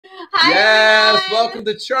Hi, yes, everyone. welcome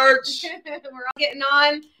to church. We're all getting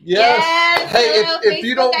on. Yes. Hey, Hello, if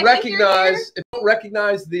you don't Facebook,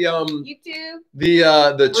 recognize the YouTube.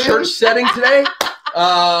 the church setting today,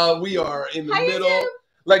 we are in the middle, YouTube.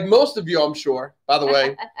 like most of you, I'm sure, by the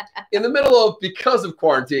way, in the middle of, because of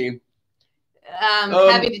quarantine.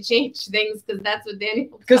 Having to change things because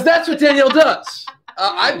that's what Daniel does.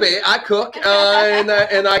 I cook,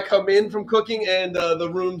 and I come in from cooking, and the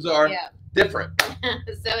rooms are different.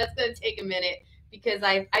 So it's going to take a minute because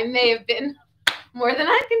I may have been more than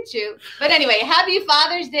I can chew. But anyway, happy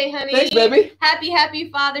Father's Day, honey. Thanks, baby. Happy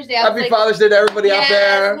Father's Day. Happy Father's Day to everybody out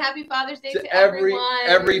there. Happy Father's Day to everyone.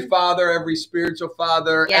 Every father, every spiritual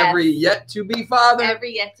father, every yet to be father.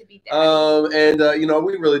 Every yet to be dad. You know,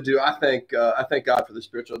 we really do. I thank God for the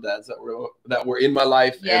spiritual dads that were in my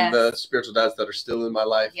life, and the spiritual dads that are still in my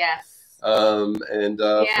life. Yes.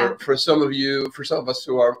 For some of us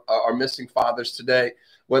who are missing fathers today,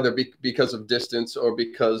 whether because of distance or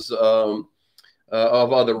because of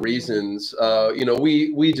other reasons, you know,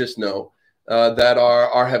 we just know that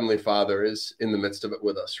our Heavenly Father is in the midst of it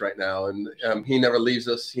with us right now, and He never leaves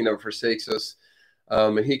us, He never forsakes us,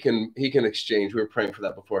 and He can exchange. We were praying for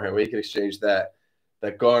that beforehand. He can exchange that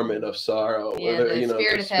garment of sorrow, the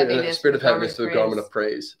spirit of heaviness to the garment of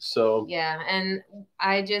praise. So and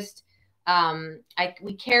I just.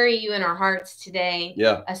 We carry you in our hearts today.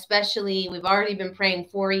 Especially, we've already been praying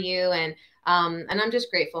for you, and I'm just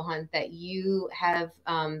grateful, hon, that you have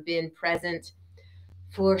been present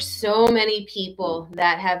for so many people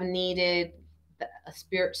that have needed a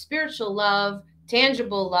spiritual love,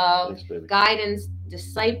 tangible love, guidance,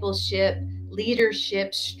 discipleship,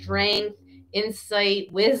 leadership, strength, insight,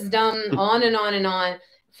 wisdom, on and on and on,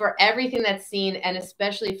 for everything that's seen, and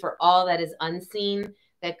especially for all that is unseen,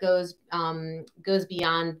 that goes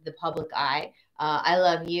beyond the public eye. I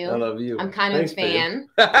love you. I love you. I'm kind of a fan.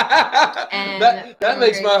 And that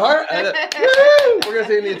makes my heart. We're gonna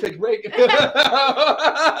say we need to take a break. Just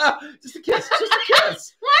a kiss. Just a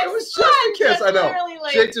kiss. It was just a kiss. I know.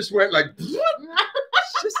 Like... Jake just went like,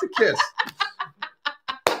 just a kiss.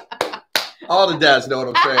 All the dads know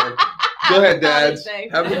what I'm saying. Go ahead, dads.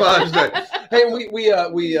 Happy Father's Day. Hey, we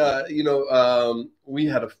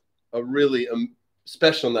had a really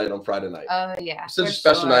special night on Friday night. Oh yeah, such a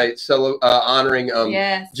special night, honoring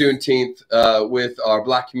Juneteenth with our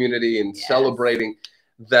Black community, and celebrating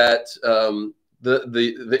that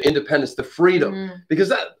the independence, the freedom,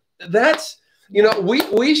 because that's, you know,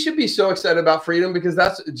 we should be so excited about freedom, because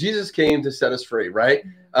that's Jesus came to set us free, right?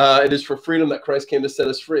 It is for freedom that Christ came to set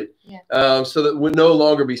us free, so that we'll no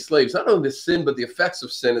longer be slaves, not only to sin, but the effects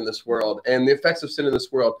of sin in this world. And the effects of sin in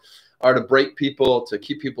this world are to break people, to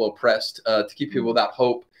keep people oppressed, to keep people without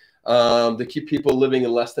hope, to keep people living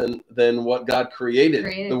in less than what God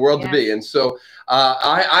created the world to be. And so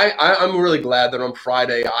I'm really glad that on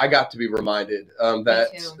Friday I got to be reminded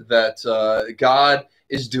that God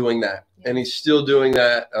is doing that. And He's still doing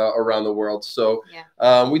that around the world. So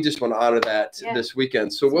we just want to honor that this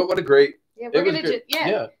weekend. So what a great... So we're going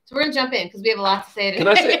to jump in because we have a lot to say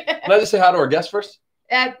today. Can I just say hi to our guest first?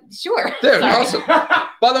 Sure. There, awesome.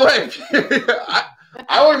 By the way,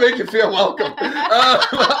 I want to make you feel welcome.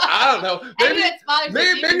 I don't know.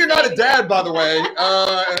 Maybe you're not a dad, by the way.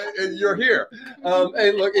 You're here.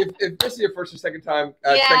 Hey, look, if this is your first or second time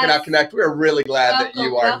checking out Connect, we're really glad that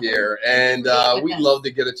you are here. And we'd love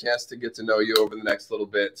to get a chance to get to know you over the next little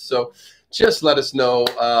bit. So just let us know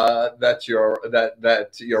that you're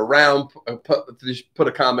around. Put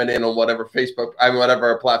a comment in on whatever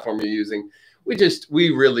whatever platform you're using.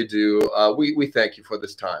 We really do. We thank you for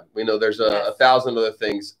this time. We know there's a thousand other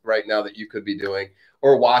things right now that you could be doing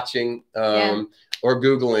or watching or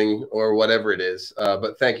Googling or whatever it is.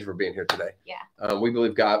 But thank you for being here today. We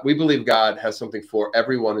believe God has something for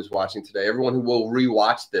everyone who's watching today, everyone who will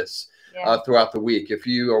rewatch this throughout the week. If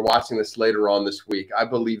you are watching this later on this week, I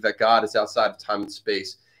believe that God is outside of time and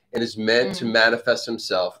space and is meant to manifest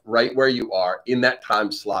Himself right where you are in that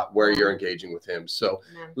time slot where you're engaging with Him. So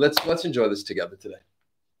let's enjoy this together today.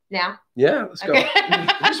 Now? Yeah, let's go.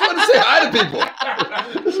 I just want to say hi to people.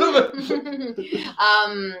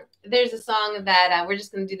 There's a song that we're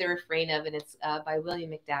just going to do the refrain of, and it's by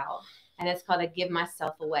William McDowell, and it's called "I Give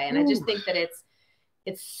Myself Away." And I just think that it's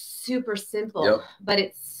super simple, but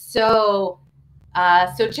it's so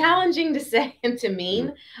challenging to say and to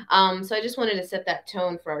mean. So I just wanted to set that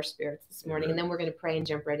tone for our spirits this morning, and then we're going to pray and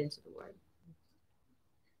jump right into the Word.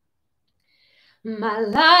 My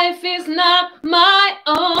life is not my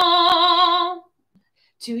own.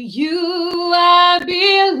 To you I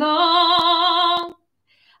belong.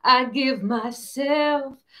 I give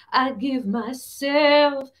myself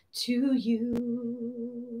to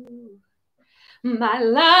you. My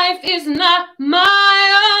life is not my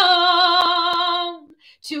own.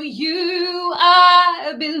 To you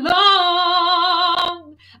I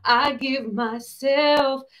belong. I give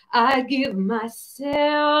myself to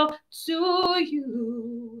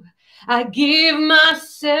you. I give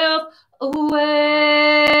myself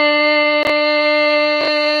away.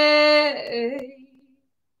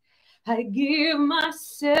 I give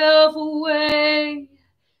myself away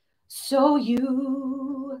so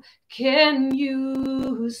you can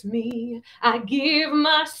use me. I give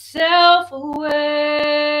myself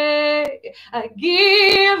away. I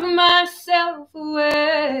give myself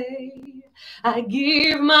away. I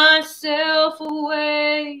give myself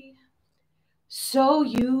away so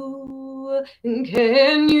you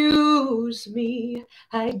can use me.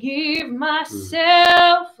 I give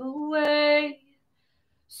myself away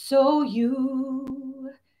so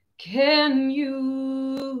you can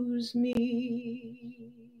use me.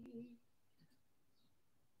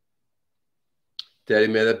 Daddy,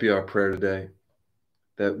 may that be our prayer today,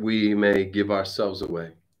 that we may give ourselves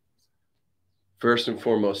away, first and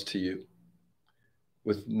foremost to you,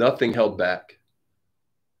 with nothing held back.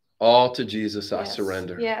 All to Jesus I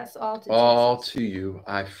surrender. Yes, all to Jesus. To you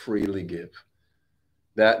I freely give.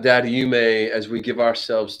 That, Daddy, you may, as we give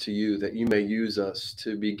ourselves to you, that you may use us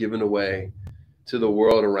to be given away to the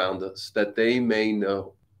world around us, that they may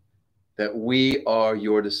know that we are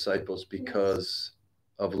your disciples because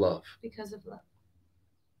of love. Because of love.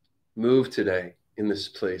 Move today in this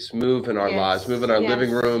place. Move in our lives. Move in our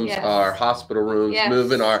living rooms, our hospital rooms.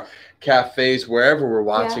 Move in our cafes, wherever we're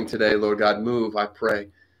watching today, Lord God. Move, I pray.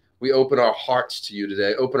 We open our hearts to you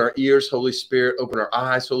today. Open our ears, Holy Spirit. Open our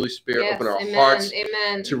eyes, Holy Spirit. Open our hearts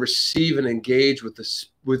to receive and engage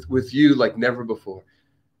with you like never before.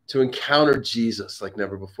 To encounter Jesus like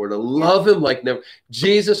never before. To love him like never.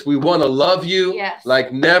 Jesus, we want to love you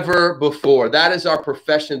like never before. That is our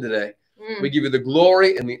profession today. We give you the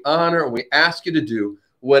glory and the honor, and we ask you to do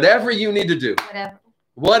whatever you need to do.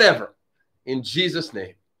 Whatever. In Jesus'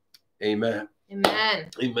 name. Amen.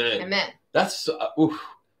 Amen. Amen. Amen. That's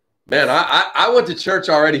man, I went to church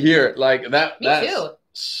already here. Like that. Me too.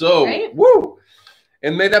 So woo.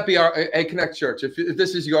 And may that be our Connect Church. If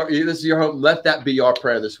this is your home, let that be our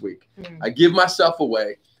prayer this week. I give myself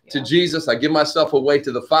away to Jesus. I give myself away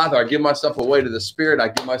to the Father. I give myself away to the Spirit. I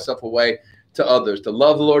give myself away to others, to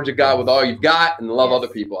love the Lord your God with all you've got and love other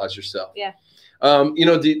people as yourself. Yeah.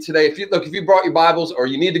 Today, if you brought your Bibles, or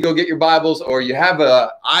you need to go get your Bibles, or you have an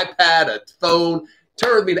iPad, a phone,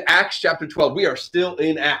 turn with me to Acts chapter 12. We are still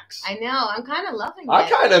in Acts. I know. I'm kind of loving it. I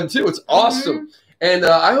kind of am too. It's awesome. And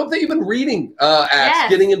I hope that you've been reading Acts,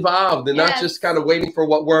 getting involved, and not just kind of waiting for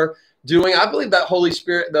what we're doing. I believe that Holy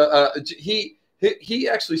Spirit, he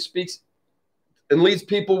actually speaks and leads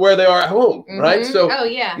people where they are at home, right? So,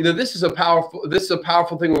 this is a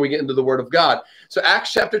powerful thing when we get into the Word of God. So,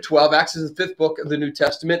 Acts chapter 12. Acts is the 5th book of the New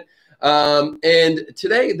Testament. And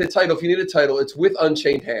today, the title, if you need a title, it's With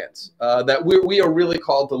Unchained Hands. That we are really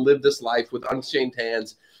called to live this life with unchained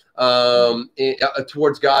hands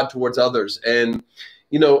towards God, towards others. And,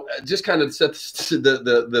 just kind of set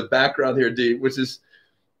the background here, Dee, which is,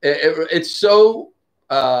 it's so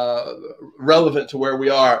relevant to where we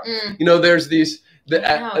are. There's these,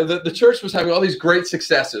 the church was having all these great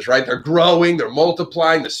successes, right? They're growing, they're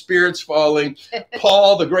multiplying, the Spirit's falling.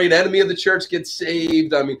 Paul, the great enemy of the church, gets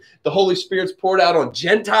saved. I mean, the Holy Spirit's poured out on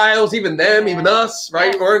Gentiles, even them, even us,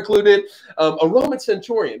 right? We're included. A Roman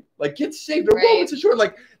centurion, gets saved. A Roman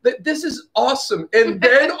centurion, this is awesome. And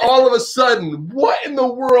then all of a sudden, what in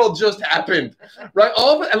the world just happened, right?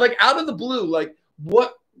 All of it, and out of the blue,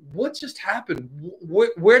 what just happened?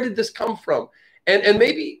 Where did this come from? And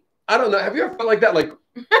maybe, I don't know. Have you ever felt like that?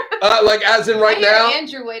 As in right now?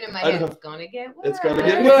 Andrew, wait in my head. It's going to get worse. It's going to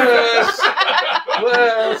get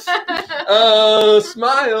worse.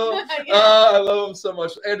 Smile. I love him so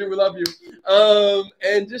much. Andrew, we love you.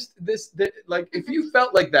 And just if you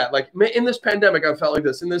felt like that, in this pandemic, I felt like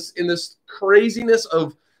this, in this craziness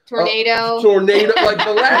of tornado,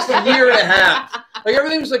 the last year and a half.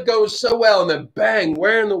 Everything was going so well, and then bang,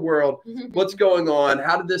 where in the world? What's going on?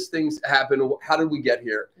 How did this things happen? How did we get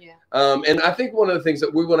here? Yeah. And I think one of the things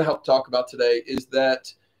that we want to help talk about today is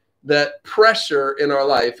that pressure in our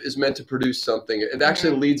life is meant to produce something. It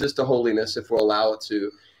actually leads us to holiness if we'll allow it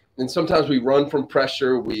to. And sometimes we run from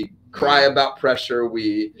pressure. We cry about pressure.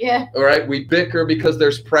 We bicker because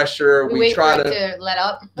there's pressure. We try to let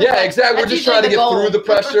up. Yeah, exactly. We're just trying to get through the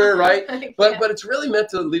pressure, right? But it's really meant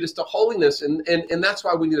to lead us to holiness, and that's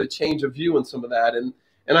why we need a change of view in some of that. And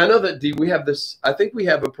I know that, Dee, we have this. I think we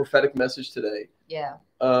have a prophetic message today. Yeah.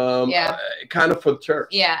 Kind of for the church.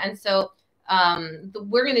 Yeah, and so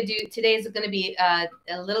we're going to do today is going to be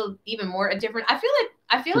a little even more different. I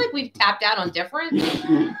feel like we've tapped out on different.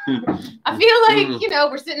 I feel like, you know,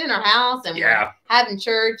 we're sitting in our house and we're having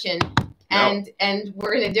church and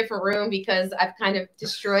we're in a different room because I've kind of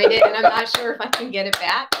destroyed it and I'm not sure if I can get it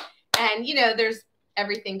back. And, you know, there's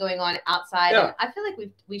everything going on outside. And I feel like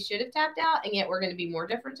we should have tapped out, and yet we're going to be more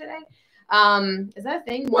different today. Is that a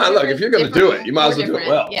thing? Well, look, if you're going to do it, you might as well do it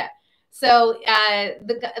well. Yeah. So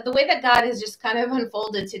the way that God has just kind of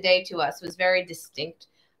unfolded today to us was very distinct.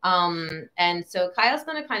 And so Kyle's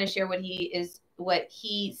going to kind of share what he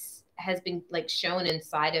has been like shown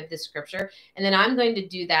inside of the scripture. And then I'm going to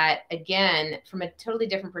do that again from a totally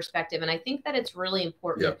different perspective. And I think that it's really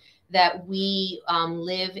important that we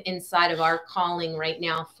live inside of our calling right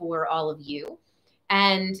now for all of you.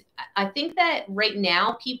 And I think that right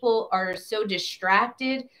now people are so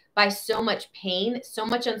distracted by so much pain, so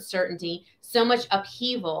much uncertainty, so much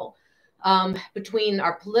upheaval between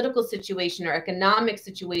our political situation, our economic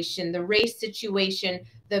situation, the race situation,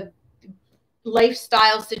 the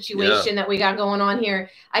lifestyle situation that we got going on here.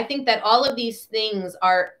 I think that all of these things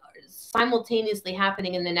are simultaneously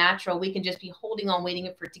happening in the natural. We can just be holding on, waiting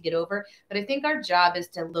for it to get over. But I think our job is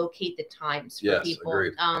to locate the times for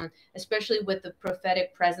people, especially with the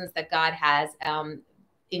prophetic presence that God has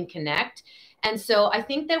in Connect. And so I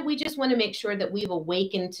think that we just want to make sure that we've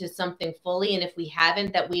awakened to something fully. And if we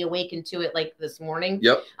haven't, that we awaken to it like this morning,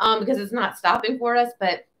 because it's not stopping for us.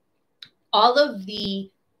 But all of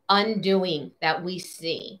the undoing that we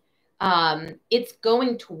see, it's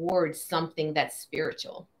going towards something that's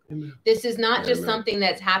spiritual. Amen. This is not just something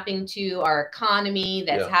that's happening to our economy,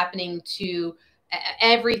 that's happening to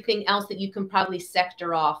everything else that you can probably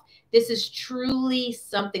sector off. This is truly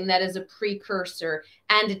something that is a precursor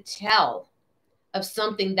and a tell of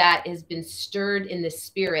something that has been stirred in the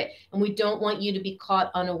spirit. And we don't want you to be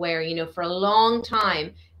caught unaware. You know, for a long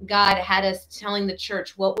time, God had us telling the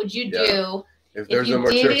church, what would you do if you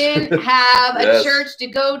didn't have a church to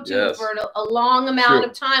go to for a long amount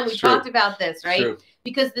of time? We talked about this, right?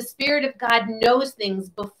 Because the Spirit of God knows things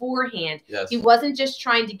beforehand. He wasn't just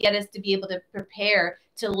trying to get us to be able to prepare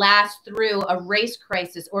to last through a race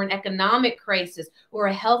crisis or an economic crisis or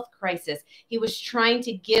a health crisis. He was trying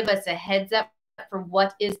to give us a heads up for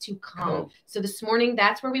what is to come. So this morning,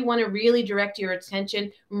 that's where we want to really direct your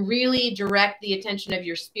attention, really direct the attention of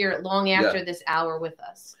your spirit long after this hour with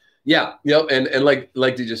us. And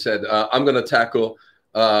like you just said, I'm going to tackle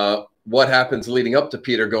what happens leading up to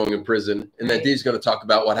Peter going in prison, and then Dee's going to talk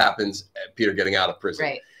about what happens at Peter getting out of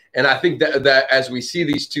prison. And I think that as we see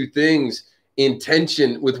these two things in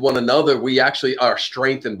tension with one another, we actually are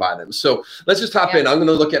strengthened by them. So let's just hop in. I'm going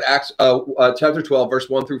to look at Acts chapter 12, verse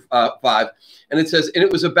 1 through 5. And it says, and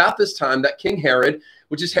it was about this time that King Herod,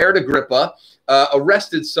 which is Herod Agrippa,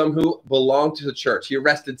 arrested some who belonged to the church. He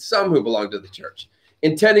arrested some who belonged to the church,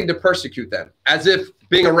 intending to persecute them, as if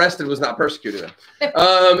being arrested was not persecuting them.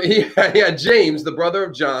 He had James, the brother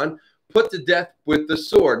of John, put to death with the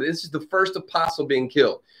sword. This is the first apostle being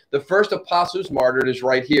killed. The first apostle who's martyred is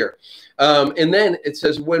right here. And then it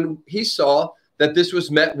says, when he saw that this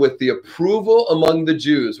was met with the approval among the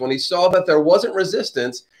Jews, when he saw that there wasn't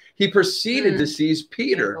resistance, he proceeded to seize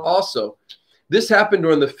Peter also. This happened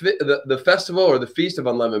during the festival or the feast of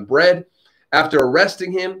unleavened bread. After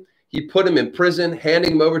arresting him, he put him in prison,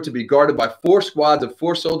 handing him over to be guarded by 4 squads of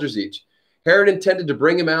 4 soldiers each. Herod intended to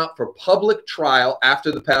bring him out for public trial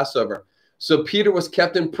after the Passover. So Peter was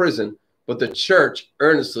kept in prison, but the church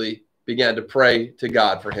earnestly began to pray to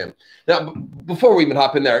God for him. Now, before we even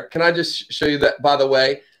hop in there, can I just show you that, by the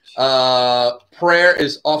way, prayer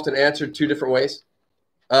is often answered 2 different ways.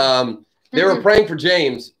 They were praying for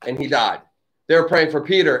James, and he died. They were praying for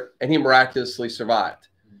Peter, and he miraculously survived.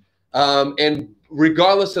 And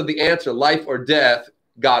regardless of the answer, life or death,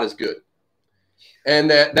 God is good. And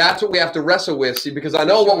that's what we have to wrestle with. See, because I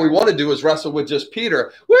know what we want to do is wrestle with just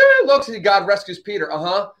Peter. Well, look, see, God rescues Peter.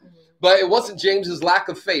 But it wasn't James's lack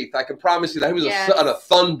of faith. I can promise you that he was a son of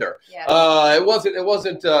thunder. It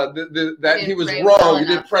wasn't that he was wrong. He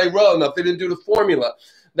didn't pray well enough. They didn't do the formula.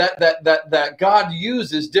 That God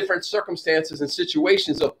uses different circumstances and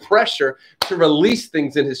situations of pressure to release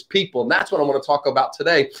things in his people. And that's what I want to talk about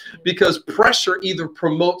today, because pressure either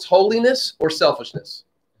promotes holiness or selfishness.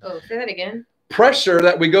 Oh, say that again. Pressure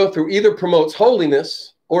that we go through either promotes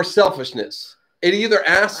holiness or selfishness. It either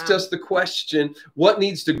asks us the question, what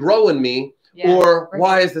needs to grow in me, or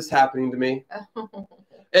why is this happening to me?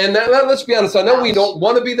 And let's be honest, I know we don't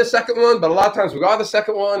want to be the second one, but a lot of times we are the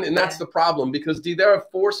second one, and that's the problem, because there are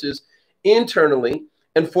forces internally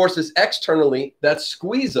and forces externally that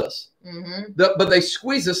squeeze us. But they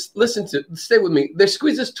squeeze us, stay with me, they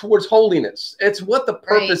squeeze us towards holiness. It's what the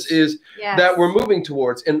purpose is that we're moving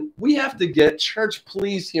towards. And we have to get, church,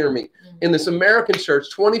 please hear me, in this American church,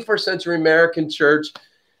 21st century American church,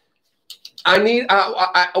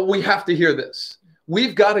 we have to hear this.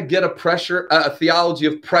 We've got to get a theology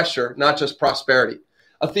of pressure, not just prosperity.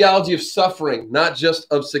 A theology of suffering, not just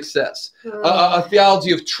of success. A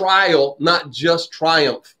theology of trial, not just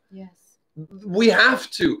triumph. Yes. We have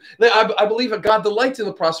to. I believe that God delights in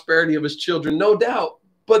the prosperity of his children, no doubt.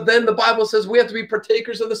 But then the Bible says we have to be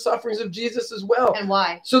partakers of the sufferings of Jesus as well. And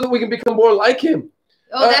why? So that we can become more like him.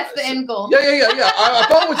 Oh, that's the end goal. Yeah. I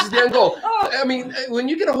thought which is the end goal. I mean, when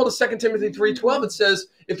you get a hold of 2 Timothy 3:12, it says,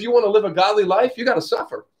 if you want to live a godly life, you got to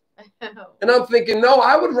suffer. And I'm thinking, no,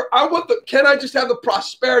 can I just have the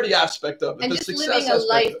prosperity aspect of it? And the just success living a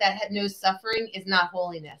life that had no suffering is not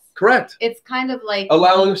holiness. Correct. It's kind of like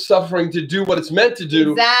allowing suffering to do what it's meant to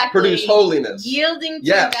do, produce holiness. Yielding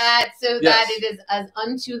to that so that it is as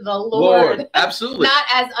unto the Lord. Absolutely. Not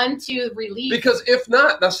as unto relief. Because if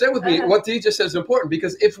not, now stay with me, what Dee just says is important,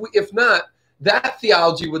 because if not, that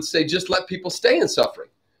theology would say just let people stay in suffering.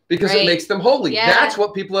 Because it makes them holy. Yeah. That's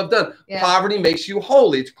what people have done. Yeah. Poverty makes you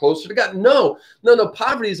holy. It's closer to God. No.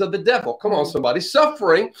 Poverty is of the devil. Come on, somebody.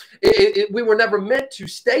 Suffering, we were never meant to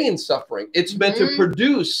stay in suffering. It's meant to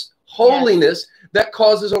produce holiness that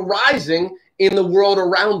causes a rising in the world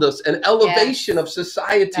around us, an elevation of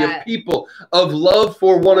society, of people, of love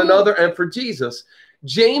for one another and for Jesus.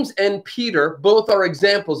 James and Peter both are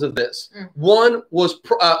examples of this. One was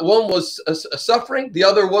a suffering. The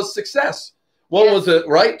other was success. One was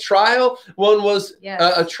a trial. One was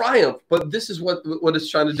a triumph. But this is what it's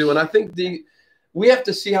trying to do. And I think we have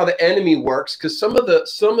to see how the enemy works, because some of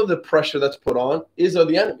the pressure that's put on is of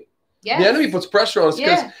the enemy. Yes. The enemy puts pressure on us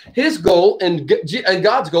because his goal and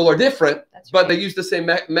God's goal are different, but they use the same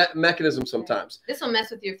mechanism sometimes. This will mess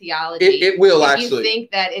with your theology. It will, if you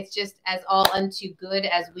think that it's just as all unto good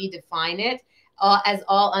as we define it, as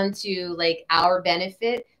all unto like our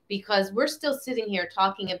benefit, because we're still sitting here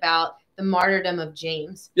talking about the martyrdom of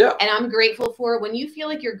James. Yeah. And I'm grateful for it. When you feel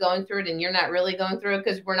like you're going through it and you're not really going through it,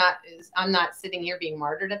 because I'm not sitting here being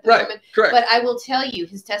martyred at the moment. Correct. But I will tell you,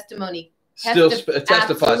 his testimony still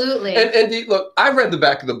testifies. Absolutely. And look, I read the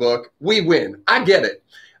back of the book. We win. I get it.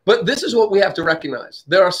 But this is what we have to recognize.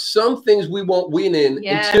 There are some things we won't win in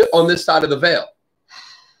on this side of the veil.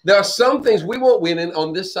 There are some things we won't win in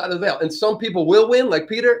on this side of the veil. And some people will win, like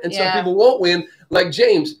Peter, and some people won't win, like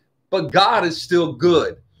James. But God is still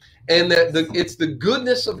good. And it's the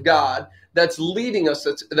goodness of God that's leading us.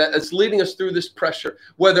 That's leading us through this pressure,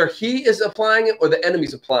 whether He is applying it or the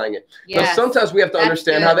enemy's applying it. Yes, now, sometimes we have to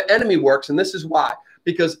understand how the enemy works, and this is why.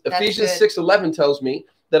 Because Ephesians 6:11 tells me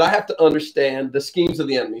that I have to understand the schemes of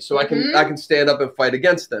the enemy, so I can stand up and fight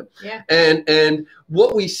against them. Yeah. And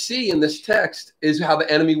what we see in this text is how the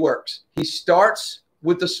enemy works. He starts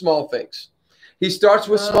with the small things. He starts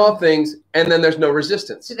with small things, and then there's no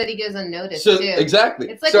resistance. So that he goes unnoticed, too. Exactly.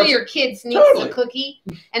 It's like when your kid sneaks a cookie,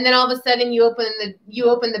 and then all of a sudden you open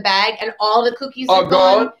the bag, and all the cookies are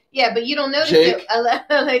gone. Yeah, but you don't notice Jake.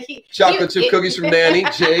 it. Chocolate chip cookies from Nanny.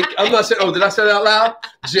 Jake. I'm not saying. Oh, did I say that out loud?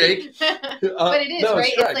 Jake. But it is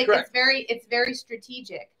right. It's like it's very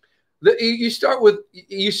strategic.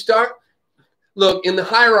 Look, in the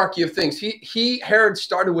hierarchy of things, Herod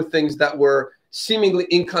started with things that were seemingly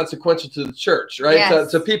inconsequential to the church, right?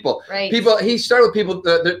 Yes. To people. Right. He started with people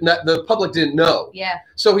that the public didn't know. Yeah.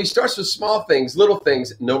 So he starts with small things, little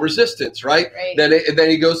things, no resistance, right? Then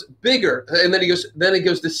he goes bigger, and then he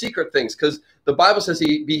goes to secret things, because the Bible says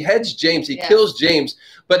he beheads James, he kills James,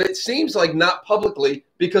 but it seems like not publicly,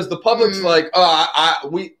 because the public's like,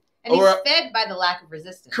 and he's fed by the lack of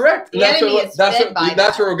resistance. Correct. The enemy is fed by that.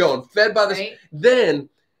 That's where we're going. Fed by this. Right? Then,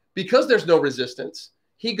 because there's no resistance,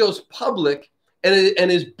 he goes public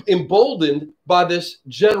and is emboldened by this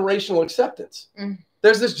generational acceptance.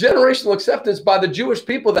 There's this generational acceptance by the Jewish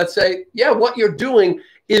people that say, yeah, what you're doing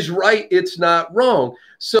is right. It's not wrong.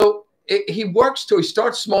 So he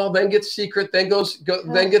starts small, then gets secret, then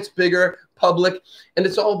gets bigger, public, and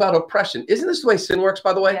it's all about oppression. Isn't this the way sin works,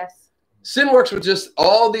 by the way? Yes. Sin works with just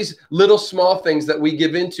all these little small things that we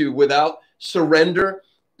give into without surrender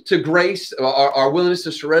to grace, our willingness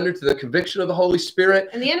to surrender to the conviction of the Holy Spirit.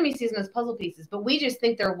 And the enemy sees them as puzzle pieces, but we just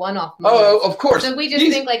think they're one-off moments. Oh, of course. So we just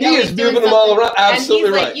think like, he is moving them all around. Absolutely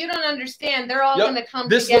and he's right. Like, you don't understand. They're all going to come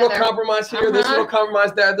this together. Little compromise here, this little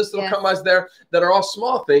compromise there, this little compromise there, that are all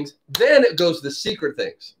small things. Then it goes to secret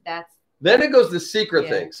things. Then it goes to secret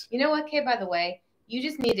things. You know what, Kay, by the way? you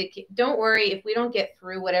just need to, don't worry if we don't get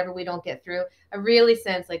through whatever we don't get through. I really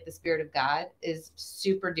sense like the Spirit of God is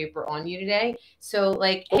super duper on you today. So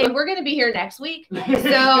like, hey, we're going to be here next week.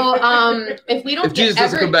 So if we don't if Jesus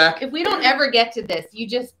doesn't come back, if we don't ever get to this, you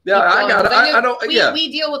just I got it. I don't.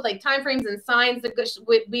 We deal with like time frames and signs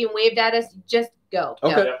that being waved at us. Just go.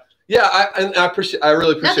 Okay. Go. Yeah, I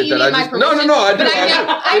really appreciate that. I just, no, I do.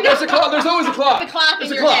 I know. There's a clock. There's always a clock. The clock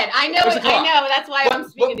in your head. I know it. I know. That's why I'm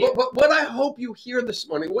speaking to you. But what I hope you hear this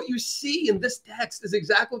morning, what you see in this text is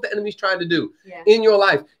exactly what the enemy's trying to do in your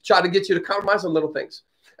life. Try to get you to compromise on little things.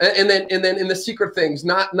 And then in the secret things,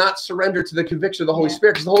 not surrender to the conviction of the Holy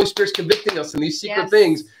Spirit, because the Holy Spirit's convicting us in these secret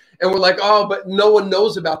things. And we're like, oh, but no one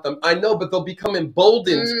knows about them. I know, but they'll become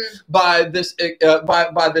emboldened by this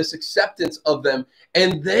by this acceptance of them.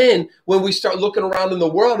 And then when we start looking around in the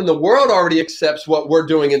world, and the world already accepts what we're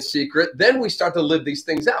doing in secret, then we start to live these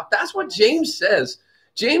things out. That's what James says.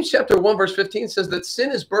 James chapter 1, verse 15 says that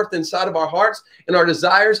sin is birthed inside of our hearts and our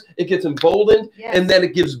desires. It gets emboldened, and then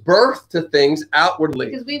it gives birth to things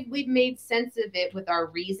outwardly. Because we've made sense of it with our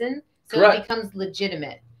reason, so it becomes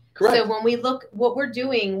legitimate. Correct. So when we look what we're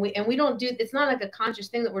doing, we don't do, it's not like a conscious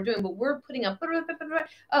thing that we're doing, but we're putting up,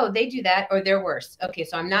 oh, they do that, or they're worse. Okay,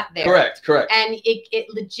 so I'm not there. Correct. And it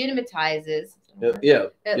legitimatizes.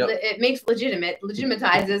 It makes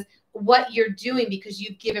legitimizes what you're doing because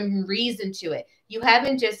you've given reason to it. You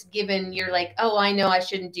haven't just given, you're like, oh, I know I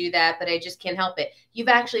shouldn't do that, but I just can't help it. You've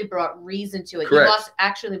actually brought reason to it. Correct. You've also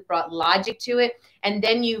actually brought logic to it. And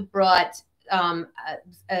then you brought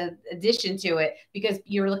addition to it because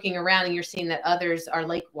you're looking around and you're seeing that others are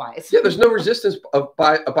likewise. Yeah, there's no resistance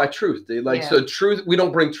by truth. So truth, we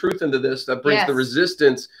don't bring truth into this. That brings the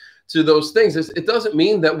resistance to those things. It doesn't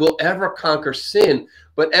mean that we'll ever conquer sin,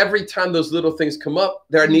 but every time those little things come up,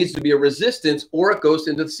 there needs to be a resistance, or it goes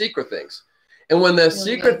into the secret things. And when the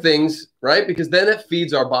secret things, right, because then it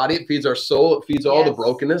feeds our body, it feeds our soul, it feeds all the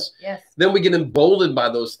brokenness. Then we get emboldened by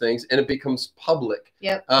those things, and it becomes public.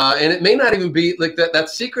 And it may not even be like that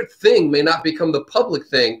secret thing may not become the public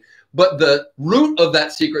thing, but the root of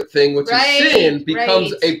that secret thing, which is sin,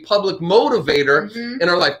 becomes a public motivator in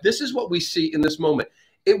our life. This is what we see in this moment.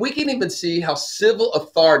 We can even see how civil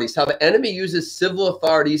authorities, how the enemy uses civil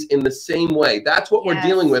authorities in the same way. That's what we're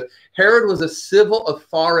dealing with. Herod was a civil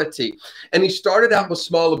authority, and he started out with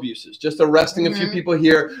small abuses, just arresting a few people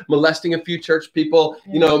here, molesting a few church people,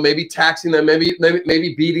 you know, maybe taxing them,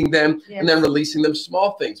 maybe beating them, and then releasing them.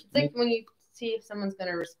 Small things. It's like when you see if someone's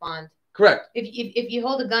going to respond. Correct. If you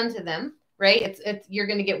hold a gun to them, right, it's you're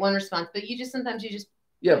going to get one response, but sometimes you just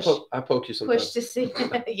I poke you sometimes. Push to see.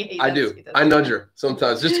 I do. I nudge her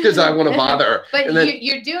sometimes just because I want to bother her. But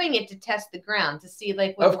you're doing it to test the ground, to see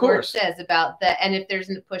like what the word says about that. And if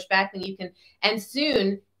there's a pushback, then you can. And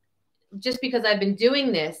soon, just because I've been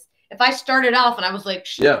doing this, if I started off and I was like,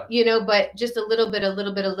 you know, but just a little bit,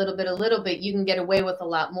 you can get away with a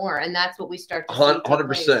lot more. And that's what we start to see.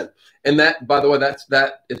 100%. And that, by the way,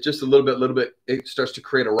 it's just a little bit, it starts to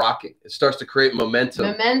create a rocking. It starts to create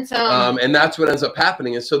momentum. And that's what ends up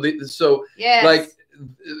happening. And so, like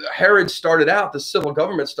Herod started out, the civil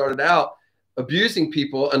government started out abusing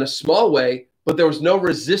people in a small way, but there was no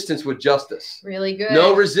resistance with justice. Really good.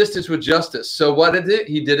 No resistance with justice. So what did it?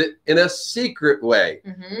 He did it in a secret way,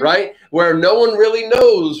 right? Where no one really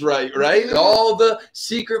knows, right? All the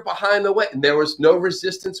secret behind the way. And there was no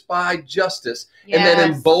resistance by justice. And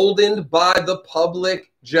then emboldened by the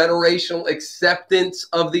public generational acceptance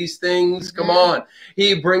of these things. Come on.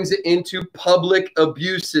 He brings it into public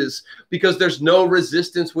abuses because there's no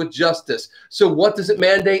resistance with justice. So what does it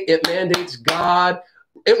mandate? It mandates God.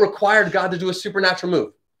 It required God to do a supernatural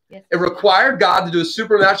move. It required God to do a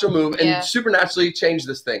supernatural move and supernaturally change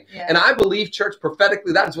this thing. And I believe, church,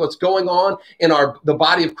 prophetically, that is what's going on in the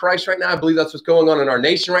body of Christ right now. I believe that's what's going on in our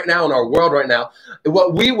nation right now, in our world right now.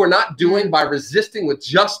 What we were not doing by resisting with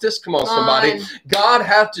justice, come on, somebody, God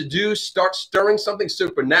had to start stirring something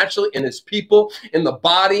supernaturally in his people, in the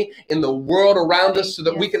body, in the world around us, so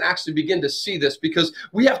that we can actually begin to see this, because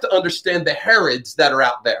we have to understand the Herods that are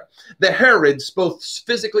out there. The Herods, both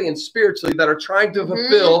physically and spiritually, that are trying to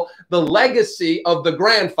fulfill the legacy of the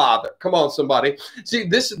grandfather. Come on, somebody. See,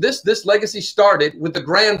 this legacy started with the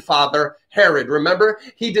grandfather, Herod. Remember,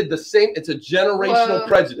 he did the same. It's a generational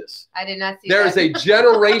prejudice. I did not see there that. There is a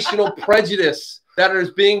generational prejudice that is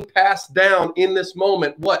being passed down in this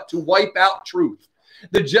moment. What? To wipe out truth.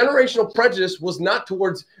 The generational prejudice was not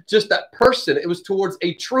towards just that person. It was towards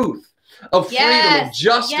a truth of freedom, of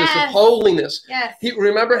justice, of holiness.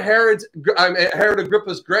 Remember Herod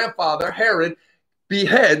Agrippa's grandfather, Herod,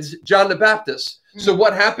 beheads John the Baptist. So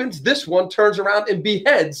what happens? This one turns around and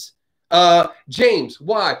beheads James,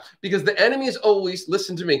 why? Because the enemy is always,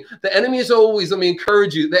 listen to me, the enemy is always, let me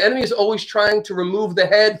encourage you, the enemy is always trying to remove the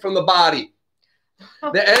head from the body.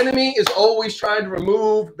 The enemy is always trying to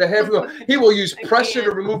remove the head. He will use pressure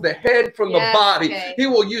to remove the head from the body. Okay. He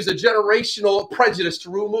will use a generational prejudice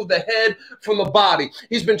to remove the head from the body.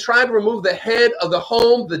 He's been trying to remove the head of the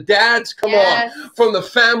home, the dads, come on, from the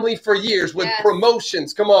family for years with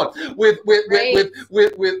promotions, come on, with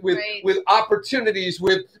opportunities,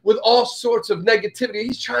 with all sorts of negativity.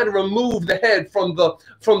 He's trying to remove the head from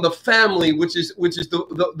the family, which is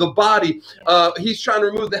the body. He's trying to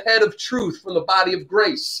remove the head of truth from the body of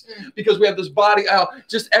grace, because we have this body out,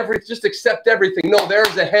 just accept everything. No,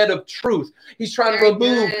 there's a head of truth. He's trying to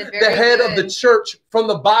remove the head of the church from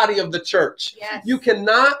the body of the church. Yes. You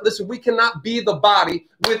cannot, listen, we cannot be the body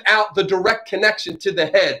without the direct connection to the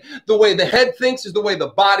head. The way the head thinks is the way the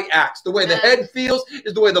body acts. The way the head feels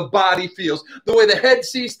is the way the body feels. The way the head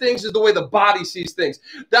sees things is the way the body sees things.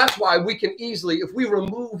 That's why we can easily, if we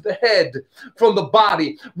remove the head from the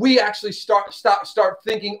body, we actually start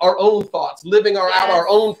thinking our own thoughts, living out our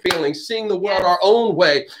own feelings, seeing the world our own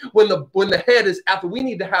way. When the head is after, we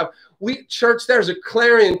need to have, church, there's a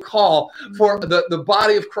clarion call for the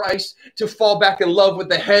body of Christ to fall back in love with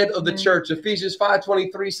the head of the church. Ephesians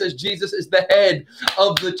 5:23 says Jesus is the head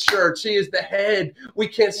of the church. He is the head. We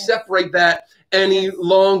can't separate that any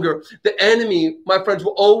longer. The enemy, my friends,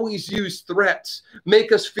 will always use threats,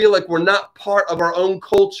 make us feel like we're not part of our own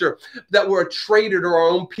culture, that we're a traitor to our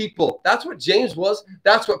own people. That's what James was.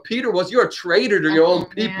 That's what Peter was. You're a traitor to your own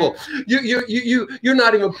people. You're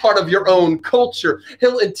not even part of your own culture.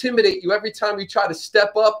 He'll intimidate you every time you try to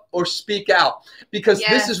step up or speak out, because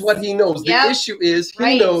this is what he knows. The issue is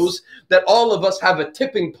he knows that all of us have a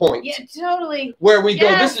tipping point. Yeah, totally. Where we go,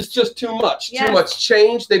 this is just too much. Too much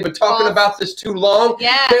change. They've been talking about this too long.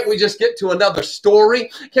 Can't we just get to another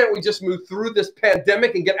story? Can't we just move through this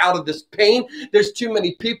pandemic and get out of this pain? There's too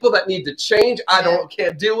many people that need to change. I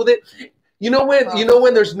can't deal with it. You know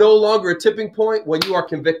when there's no longer a tipping point? When you are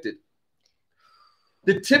convicted.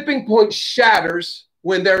 The tipping point shatters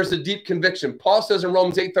when there is a deep conviction. Paul says in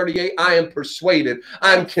Romans 8:38, I am persuaded,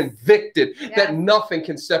 I am convicted that nothing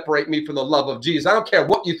can separate me from the love of Jesus. I don't care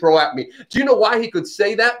what you throw at me. Do you know why he could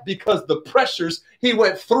say that? Because the pressures he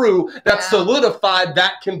went through that solidified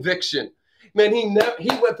that conviction. Man, he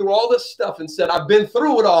went through all this stuff and said, I've been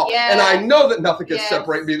through it all, and I know that nothing can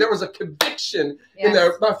separate me. There was a conviction in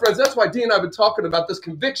there. My friends, that's why Dee and I have been talking about this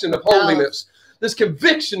conviction of holiness. This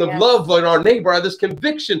conviction of love in our neighbor, this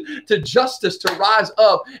conviction to justice to rise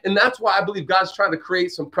up. And that's why I believe God's trying to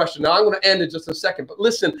create some pressure. Now, I'm going to end in just a second. But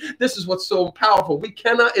listen, this is what's so powerful.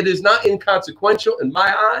 It is not inconsequential in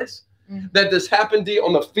my eyes that this happened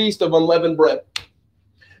on the Feast of Unleavened Bread.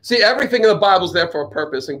 See, everything in the Bible is there for a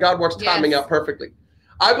purpose, and God works timing out perfectly.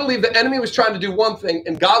 I believe the enemy was trying to do one thing,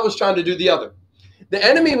 and God was trying to do the other. The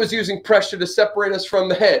enemy was using pressure to separate us from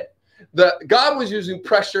the head. God was using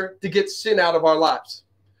pressure to get sin out of our lives,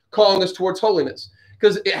 calling us towards holiness,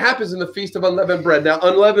 because it happens in the Feast of Unleavened Bread. Now,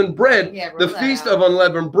 unleavened bread, the Feast of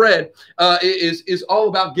Unleavened Bread is all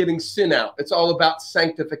about getting sin out. It's all about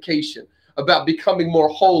sanctification, about becoming more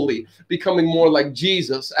holy, becoming more like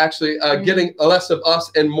Jesus, actually getting less of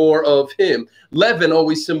us and more of him. Leaven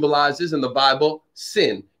always symbolizes in the Bible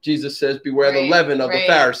sin. Jesus says, beware the leaven of the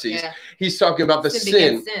Pharisees. Yeah. He's talking about the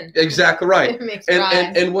sin. Exactly right.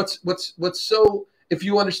 And what's so, if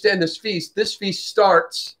you understand this feast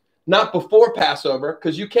starts not before Passover,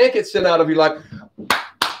 because you can't get sin out of your life.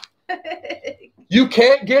 You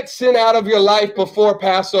can't get sin out of your life before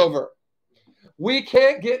Passover. We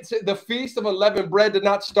can't get the Feast of Unleavened Bread did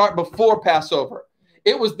not start before Passover.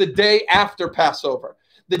 It was the day after Passover.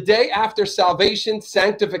 The day after salvation,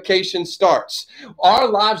 sanctification starts. Our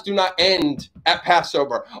lives do not end at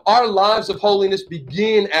Passover. Our lives of holiness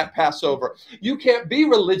begin at Passover. You can't be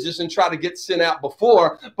religious and try to get sin out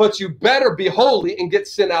before, but you better be holy and get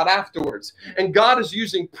sin out afterwards. And God is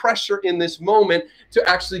using pressure in this moment to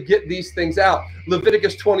actually get these things out.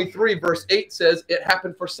 Leviticus 23 verse 8 says it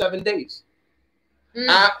happened for 7 days.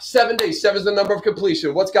 7 days. 7 is the number of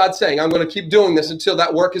completion. What's God saying? I'm going to keep doing this until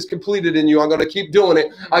that work is completed in you. I'm going to keep doing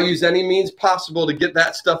it. I'll use any means possible to get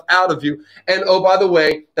that stuff out of you. And oh, by the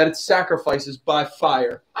way, that it's sacrifices by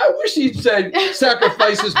fire. I wish he'd say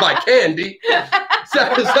sacrifices by candy,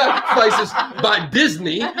 sacrifices by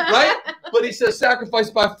Disney, right? But he says sacrifice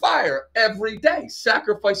by fire every day.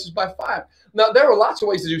 Sacrifices by fire. Now, there are lots of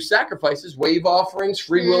ways to do sacrifices, wave offerings,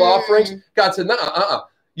 free will offerings. God said, no,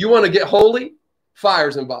 You want to get holy?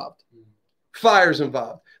 Fire's involved. Fire's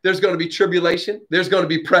involved. There's going to be tribulation. There's going to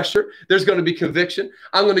be pressure. There's going to be conviction.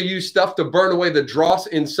 I'm going to use stuff to burn away the dross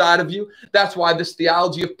inside of you. That's why this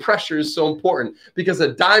theology of pressure is so important, because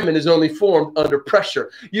a diamond is only formed under pressure.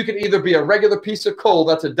 You can either be a regular piece of coal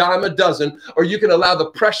that's a dime a dozen, or you can allow the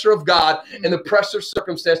pressure of God and the pressure of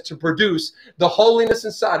circumstance to produce the holiness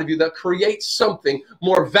inside of you that creates something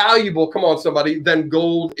more valuable, come on somebody, than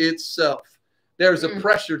gold itself. There's a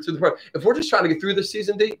pressure to the pressure. If we're just trying to get through this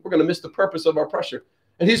season, D, we're going to miss the purpose of our pressure.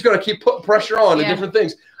 And he's going to keep putting pressure on in different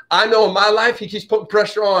things. I know in my life, he keeps putting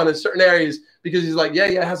pressure on in certain areas because he's like,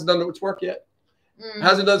 yeah, hasn't done its work yet.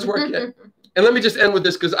 Hasn't done its work yet. And let me just end with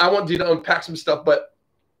this because I want you to unpack some stuff. But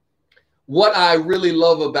what I really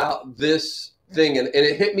love about this thing, and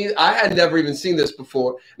it hit me, I had never even seen this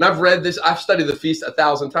before. And I've read this. I've studied the feast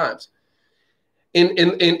 1,000 times. In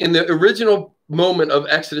the original moment of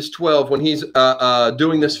Exodus 12, when he's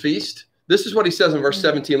doing this feast, this is what he says in verse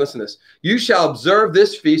 17. Listen to this. You shall observe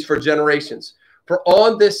this feast for generations. For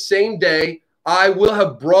on this same day, I will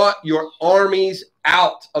have brought your armies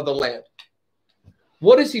out of the land.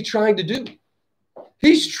 What is he trying to do?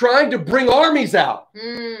 He's trying to bring armies out.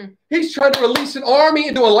 He's trying to release an army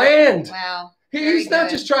into a land. Wow. He's not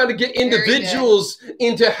just trying to get individuals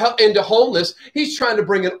into wholeness. He's trying to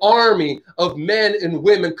bring an army of men and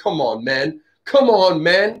women. Come on, men. Come on,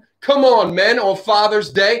 men. Come on, men, on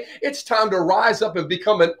Father's Day. It's time to rise up and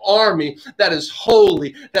become an army that is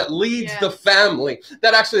holy, that leads the family,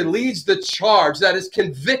 that actually leads the charge, that is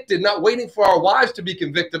convicted, not waiting for our wives to be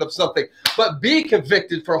convicted of something, but be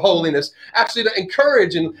convicted for holiness, actually to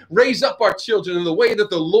encourage and raise up our children in the way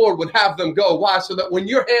that the Lord would have them go. Why? So that when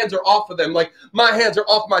your hands are off of them, like my hands are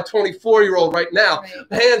off my 24-year-old right now,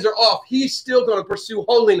 the hands are off. He's still going to pursue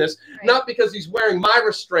holiness, not because he's wearing my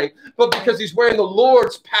restraint, but because he's wearing the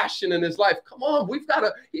Lord's passion in his life. Come on,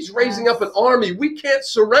 he's raising up an army. We can't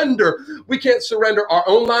surrender. We can't surrender our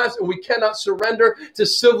own lives, and we cannot surrender to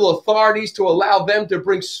civil authorities to allow them to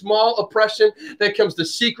bring small oppression. That comes to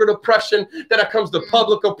secret oppression. That comes to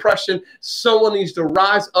public oppression. Someone needs to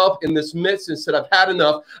rise up in this midst and say, I've had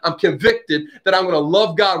enough. I'm convicted that I'm going to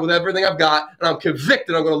love God with everything I've got, and I'm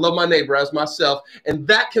convicted I'm going to love my neighbor as myself. And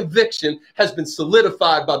that conviction has been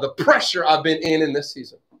solidified by the pressure I've been in this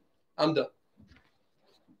season. I'm done.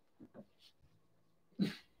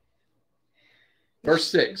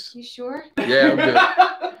 Verse 6. You sure? Yeah, I'm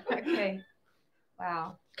good. Okay.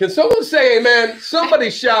 Wow. Can someone say amen?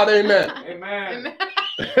 Somebody shout amen. Amen.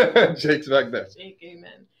 Jake's back there. Jake,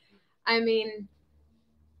 amen. I mean,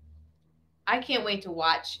 I can't wait to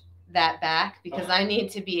watch that back because I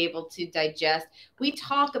need to be able to digest. We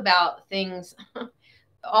talk about things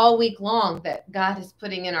all week long that God is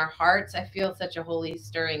putting in our hearts. I feel such a holy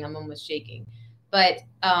stirring. I'm almost shaking. But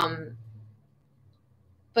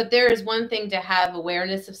there is one thing to have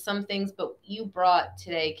awareness of some things, but you brought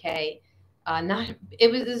today, Kay,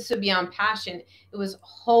 this would be on passion. It was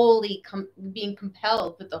wholly being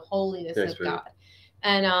compelled with the holiness of God.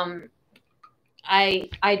 And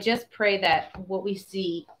I just pray that what we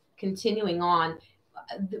see continuing on,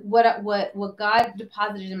 what God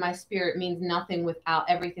deposited in my spirit means nothing without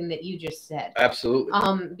everything that you just said. Absolutely.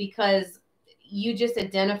 Because you just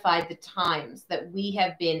identified the times that we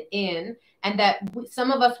have been in and that some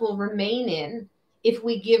of us will remain in if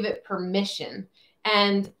we give it permission.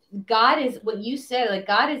 And God is, what you said, like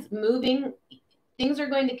God is moving. Things are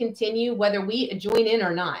going to continue whether we join in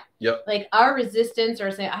or not. Yep. Like our resistance or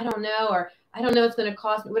saying, I don't know, or I don't know it's going to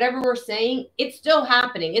cost me. Whatever we're saying, it's still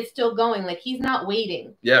happening. It's still going. Like he's not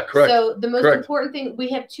waiting. Yeah, correct. So the most important thing, we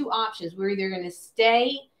have two options. We're either going to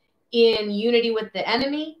stay in unity with the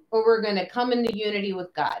enemy or we're going to come into unity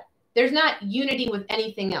with God. There's not unity with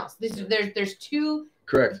anything else. There's two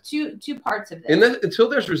parts of this. And then until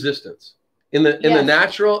there's resistance in the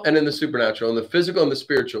natural and in the supernatural, in the physical and the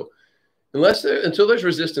spiritual, until there's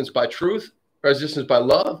resistance by truth, resistance by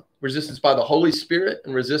love, resistance by the Holy Spirit,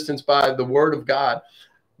 and resistance by the Word of God.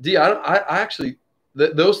 I actually,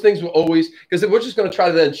 those things will always, because we're just going to try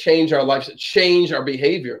to then change our lives, change our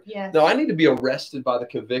behavior. Yes. No, I need to be arrested by the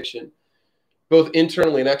conviction, both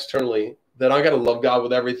internally and externally, that I got to love God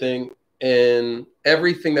with everything, and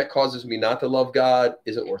everything that causes me not to love God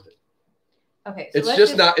isn't worth it. Okay, so it's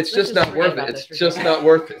just not worth it. It's just not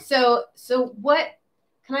worth it. So what?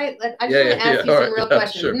 Can I just want to ask you some real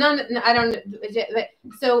questions. Sure. No, I don't.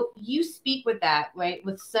 So you speak with that, right?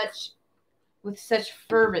 With such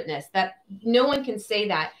ferventness that no one can say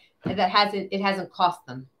that it hasn't cost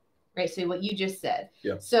them, right? So what you just said.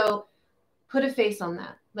 Yeah. So put a face on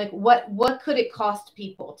that. Like what could it cost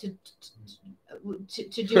people to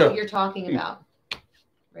do what you're talking about?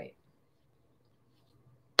 Right.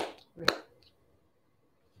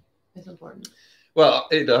 is important. Well,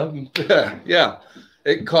 it yeah,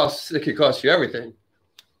 it could cost you everything.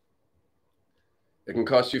 It can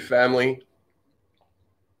cost you family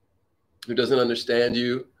who doesn't understand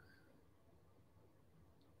you,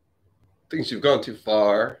 thinks you've gone too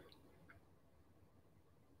far.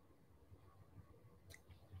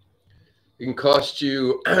 It can cost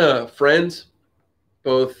you friends,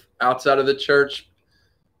 both outside of the church,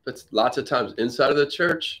 but lots of times inside of the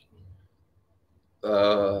church.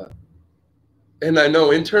 And I know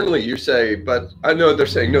internally you say, but I know they're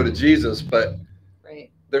saying no to Jesus, but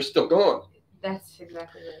right, they're still gone. That's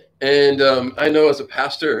exactly right. And I know as a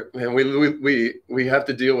pastor, man, we have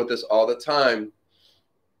to deal with this all the time.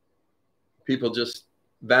 People just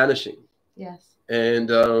vanishing. Yes. And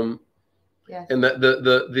yes. And that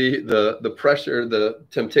the pressure, the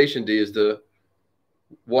temptation, D, is to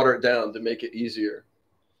water it down to make it easier.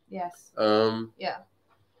 Yes. Yeah.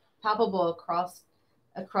 Palpable across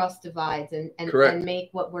divides and make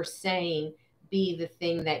what we're saying be the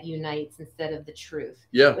thing that unites instead of the truth.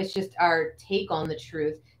 Yeah. It's just our take on the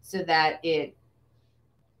truth so that it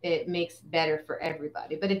makes better for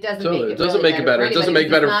everybody, but it doesn't make it doesn't make it better. It doesn't make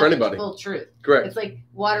it better for anybody. Full truth. Correct. It's like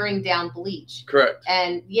watering down bleach. Correct.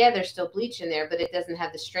 And yeah, there's still bleach in there, but it doesn't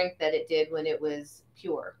have the strength that it did when it was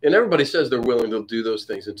pure. And everybody says they're willing to do those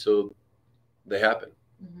things until they happen.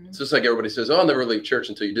 Mm-hmm. It's just like everybody says, "Oh, I'll never leave church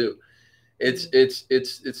until you do."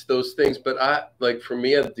 It's those things. But I like, for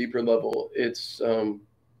me at a deeper level, it's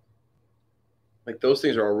like those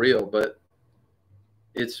things are all real, but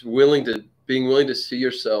it's being willing to see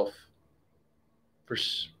yourself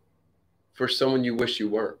for someone you wish you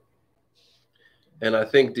weren't. And I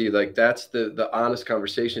think, D, like that's the honest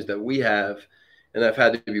conversations that we have, and I've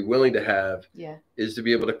had to be willing to have, is to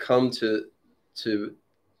be able to come to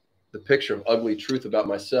the picture of ugly truth about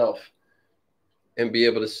myself and be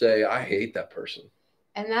able to say, I hate that person.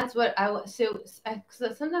 And that's what so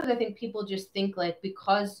sometimes I think people just think like,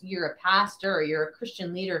 because you're a pastor or you're a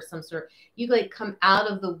Christian leader of some sort, you like come out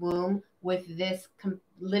of the womb with this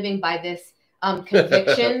living by this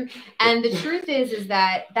conviction. And the truth is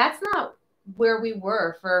that that's not where we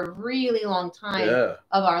were for a really long time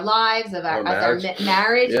of our lives, of our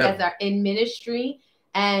marriage, as our in ministry.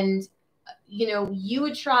 And you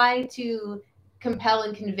would try to compel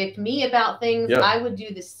and convict me about things. I would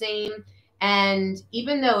do the same. And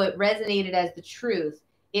even though it resonated as the truth,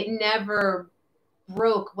 it never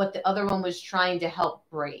broke what the other one was trying to help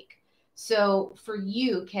break. So for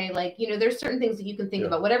you, Kay, like, there's certain things that you can think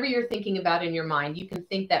about, whatever you're thinking about in your mind. You can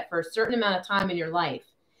think that for a certain amount of time in your life,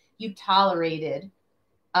 you tolerated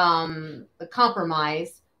the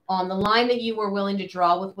compromise on the line that you were willing to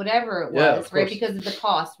draw with whatever it was, right? Because the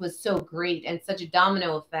cost was so great and such a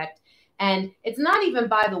domino effect. And it's not even,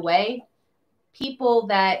 by the way, people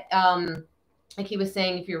that, like he was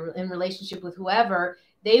saying, if you're in relationship with whoever,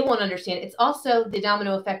 they won't understand. It's also the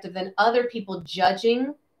domino effect of then other people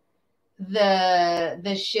judging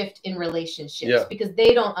the shift in relationships because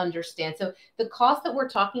they don't understand. So the cost that we're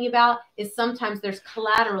talking about is sometimes there's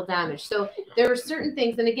collateral damage. So there are certain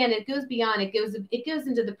things, and again, it goes beyond. It goes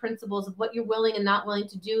into the principles of what you're willing and not willing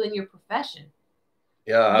to do in your profession.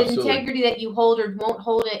 Yeah, absolutely. The integrity that you hold or won't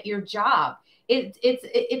hold at your job.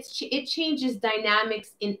 It changes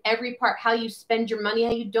dynamics in every part. How you spend your money,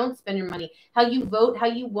 how you don't spend your money, how you vote, how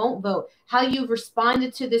you won't vote, how you've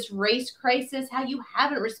responded to this race crisis, how you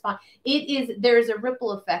haven't responded. There is a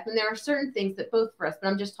ripple effect, and there are certain things that both for us. But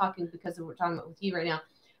I'm just talking because we're talking about with you right now.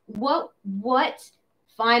 What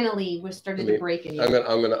finally was started to break in you? I'm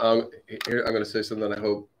gonna say something that I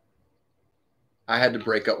hope. I had to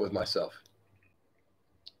break up with myself.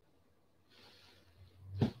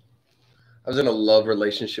 I was in a love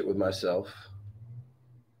relationship with myself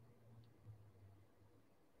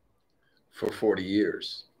for 40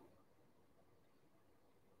 years.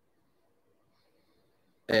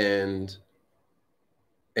 And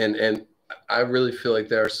I really feel like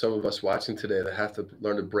there are some of us watching today that have to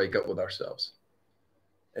learn to break up with ourselves.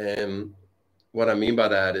 And what I mean by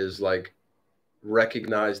that is like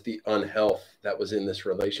recognize the unhealth that was in this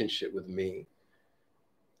relationship with me.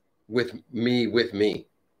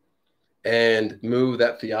 And move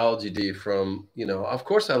that theology, D, from, of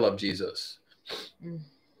course I love Jesus.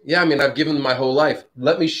 Yeah, I mean, I've given my whole life.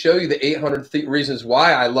 Let me show you the 800 reasons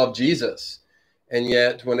why I love Jesus. And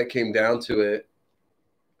yet, when it came down to it,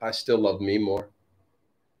 I still love me more.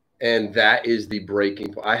 And that is the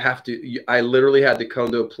breaking point. I literally had to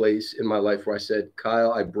come to a place in my life where I said,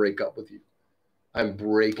 Kyle, I break up with you. I'm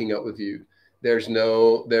breaking up with you. There's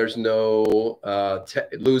no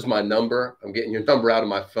lose my number. I'm getting your number out of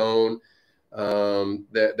my phone.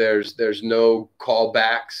 There's no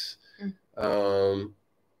callbacks.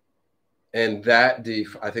 And that,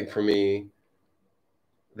 I think for me,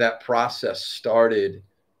 that process started,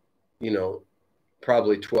 you know,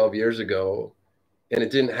 probably 12 years ago. And it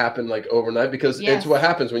didn't happen like overnight, because it's what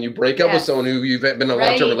happens when you break up with someone who you've been in a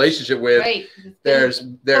long-term relationship with. There's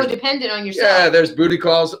codependent on yourself. Yeah, there's booty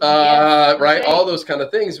calls, right? All those kind of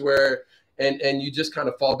things where, and you just kind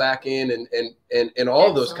of fall back in and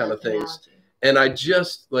all those kind of things. And I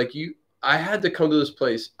just, like you, I had to come to this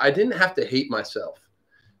place. I didn't have to hate myself,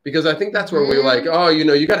 because I think that's where we're like, oh, you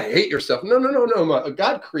know, you got to hate yourself. No.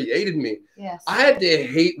 God created me. Yes. I had to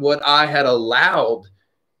hate what I had allowed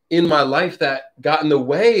in my life that got in the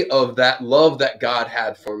way of that love that God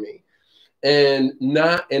had for me, and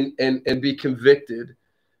be convicted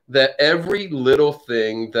that every little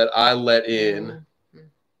thing that I let in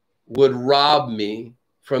would rob me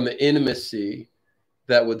from the intimacy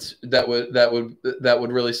that would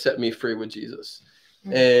really set me free with Jesus.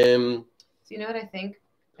 And so, you know what I think?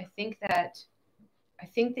 I think that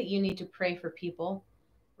you need to pray for people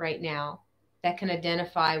right now that can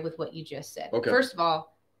identify with what you just said. Okay. First of all,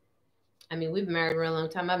 I mean, we've been married a real long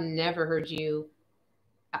time. I've never heard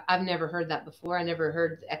that before. I never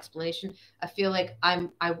heard the explanation. I feel like I've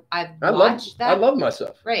watched that. I love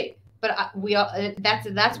myself. Right. But we all,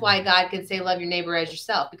 that's why God can say, love your neighbor as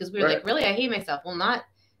yourself, because we're like, really, I hate myself. Well, not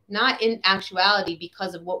in actuality,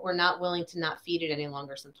 because of what we're not willing to not feed it any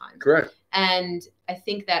longer sometimes. Correct. And I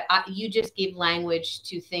think that you just gave language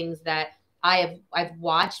to things that I've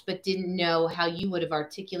watched, but didn't know how you would have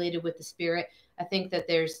articulated with the Spirit. I think that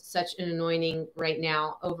there's such an anointing right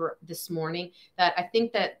now over this morning that I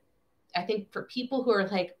think for people who are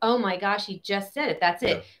like, oh my gosh, he just said it. That's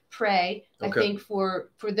it. Pray. Okay. I think for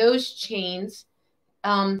those chains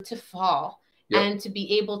to fall and to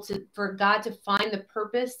be able for God to find the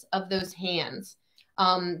purpose of those hands,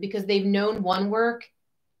 because they've known one work,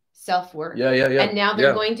 self-work. Yeah. And now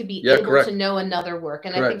they're going to be able to know another work.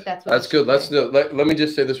 And I think that's good. Let me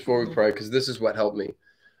just say this before we pray, because this is what helped me.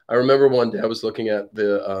 I remember one day I was looking at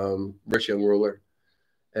the rich young ruler,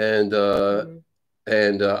 and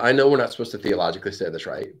I know we're not supposed to theologically say this,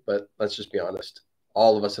 right? But let's just be honest.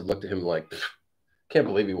 All of us have looked at him like, can't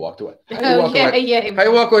believe he walked away. How do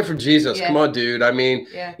you walk away from Jesus? Yeah. Come on, dude. I mean,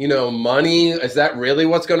 you know, money, is that really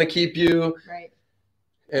what's going to keep you? Right.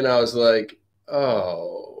 And I was like,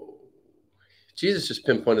 oh, Jesus just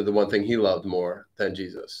pinpointed the one thing he loved more than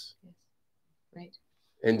Jesus. Right.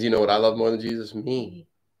 And do you know what I love more than Jesus? Me.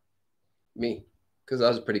 Because I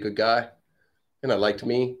was a pretty good guy, and I liked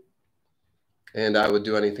me, and I would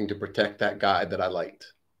do anything to protect that guy that I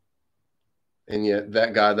liked. And yet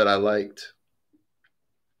that guy that I liked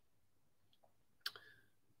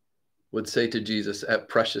would say to Jesus at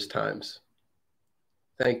precious times,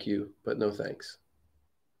 thank you, but no thanks.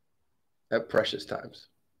 At precious times.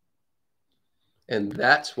 And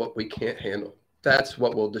that's what we can't handle. That's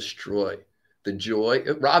what will destroy the joy.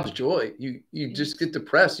 It robs joy. You just get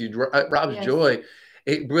depressed. It robs joy.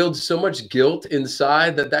 It builds so much guilt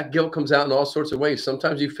inside that guilt comes out in all sorts of ways.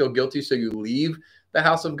 Sometimes you feel guilty, so you leave the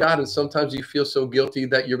house of God. And sometimes you feel so guilty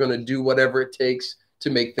that you're going to do whatever it takes to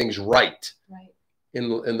make things right.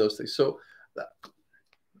 In those things. So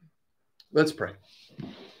let's pray.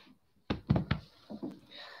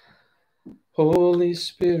 Holy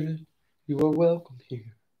Spirit, you are welcome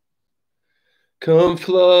here. Come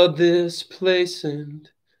flood this place and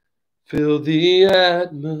fill the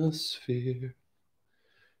atmosphere.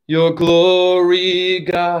 Your glory,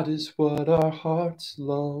 God, is what our hearts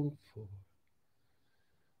long for.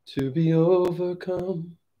 To be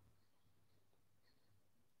overcome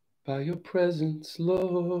by your presence,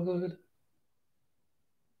 Lord.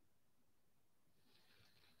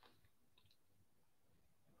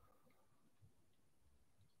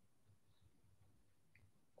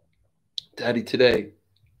 Daddy, today,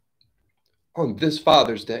 on this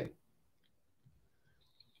Father's Day,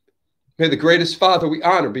 may the greatest Father we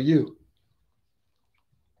honor be you.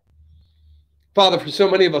 Father, for so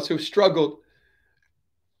many of us who have struggled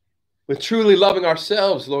with truly loving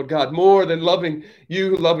ourselves, Lord God, more than loving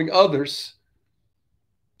you, loving others.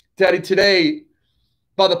 Daddy, today,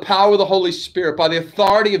 by the power of the Holy Spirit, by the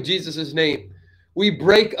authority of Jesus' name, we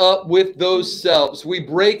break up with those selves. We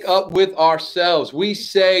break up with ourselves. We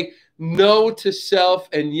say no to self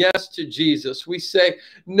and yes to Jesus. We say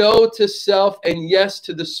no to self and yes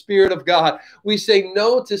to the Spirit of God. We say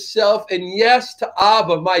no to self and yes to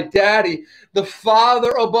Abba, my daddy. the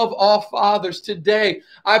Father above all fathers. Today,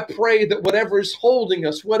 I pray that whatever is holding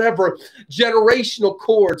us, whatever generational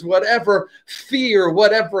cords, whatever fear,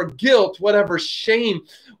 whatever guilt, whatever shame,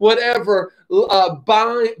 whatever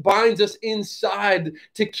binds us inside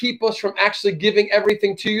to keep us from actually giving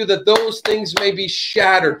everything to you, that those things may be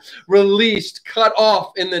shattered, released, cut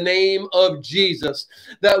off in the name of Jesus.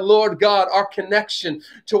 That, Lord God, our connection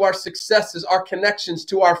to our successes, our connections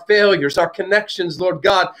to our failures, our connections, Lord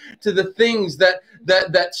God, to the things that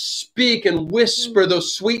speak and whisper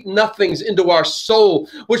those sweet nothings into our soul,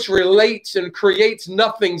 which relates and creates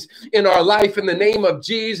nothings in our life. In the name of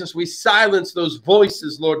Jesus, we silence those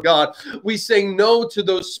voices, Lord God. We say no to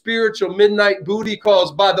those spiritual midnight booty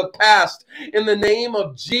calls by the past. In the name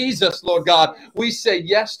of Jesus, Lord God, we say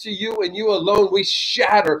yes to you and you alone. We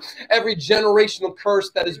shatter every generational curse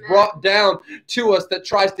that is brought down to us, that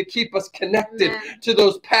tries to keep us connected to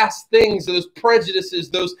those past things, those prejudices,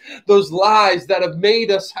 those lies that have made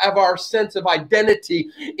us have our sense of identity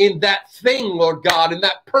in that thing, Lord God, in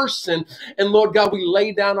that person. And Lord God, we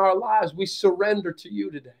lay down our lives. We surrender to you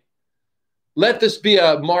today. Let this be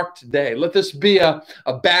a marked day. Let this be a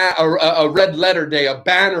red letter day, a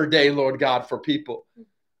banner day, Lord God, for people.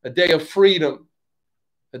 A day of freedom,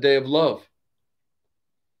 a day of love.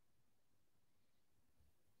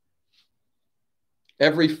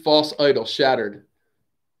 Every false idol shattered.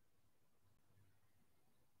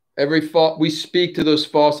 We speak to those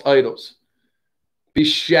false idols. Be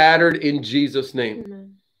shattered in Jesus' name.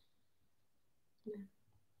 Amen.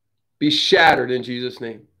 Be shattered in Jesus'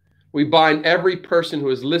 name. We bind every person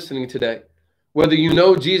who is listening today. Whether you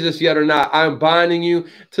know Jesus yet or not, I am binding you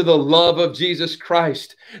to the love of Jesus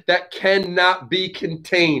Christ that cannot be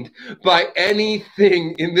contained by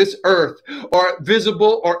anything in this earth, or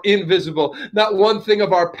visible or invisible. Not one thing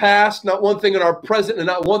of our past, not one thing in our present, and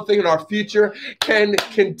not one thing in our future can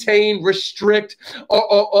contain, restrict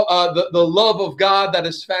the love of God that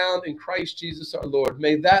is found in Christ Jesus our Lord.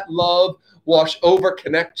 May that love wash over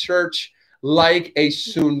Connect Church like a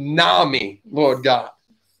tsunami, Lord God.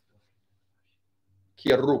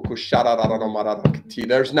 There's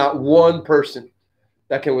not one person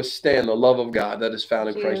that can withstand the love of God that is found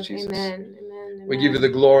in Christ Jesus. Amen. Amen. We give you the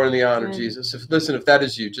glory and the honor, Jesus. If that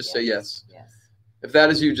is you, just say yes. Yes. If that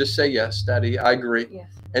is you, just say yes, Daddy. I agree. Yes.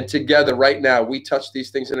 And together, right now, we touch these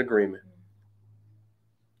things in agreement.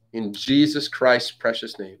 In Jesus Christ's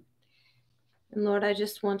precious name. And Lord, I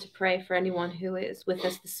just want to pray for anyone who is with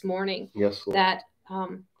us this morning. Yes, Lord. That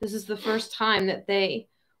this is the first time that they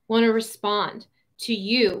want to respond to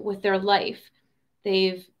you with their life.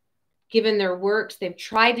 They've given their works. They've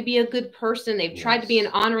tried to be a good person. They've tried to be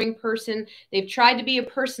an honoring person. They've tried to be a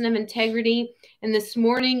person of integrity. And this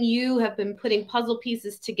morning, you have been putting puzzle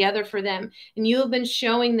pieces together for them. And you have been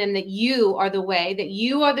showing them that you are the way, that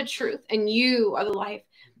you are the truth, and you are the life.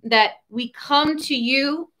 That we come to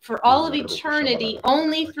you for all of eternity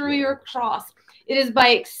only through your cross. It is by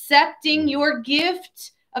accepting your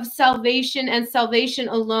gift of salvation and salvation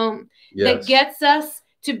alone that gets us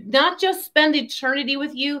to not just spend eternity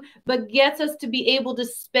with you, but gets us to be able to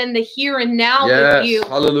spend the here and now with you.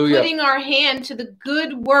 Hallelujah. Putting our hand to the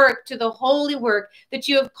good work, to the holy work that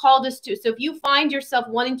you have called us to. So if you find yourself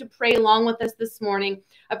wanting to pray along with us this morning,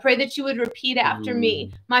 I pray that you would repeat after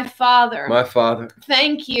me. My Father. My Father.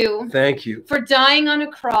 Thank you. Thank you. For dying on a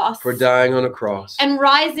cross. For dying on a cross. And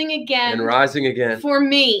rising again. And rising again. For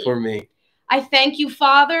me. For me. I thank you,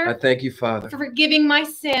 Father. I thank you, Father. For forgiving my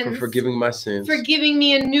sins. For forgiving my sins. For giving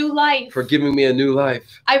me a new life. For giving me a new life.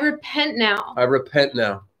 I repent now. I repent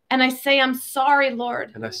now. And I say I'm sorry,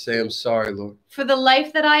 Lord. And I say I'm sorry, Lord. For the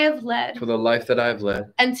life that I have led. For the life that I have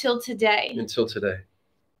led. Until today. Until today.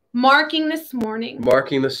 Marking this morning.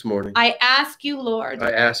 Marking this morning. I ask you, Lord.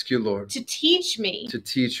 I ask you, Lord. To teach me. To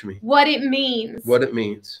teach me. What it means. What it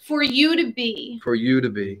means. For you to be. For you to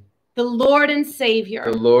be. The Lord and Savior.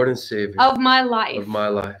 The Lord and Savior. Of my life. Of my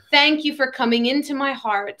life. Thank you for coming into my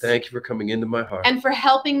heart. Thank you for coming into my heart. And for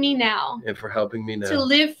helping me now. And for helping me now. To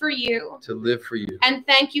live for you. To live for you. And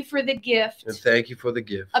thank you for the gift. And thank you for the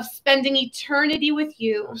gift. Of spending eternity with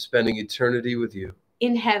you. Of spending eternity with you.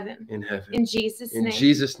 In heaven. In heaven. In Jesus' name. In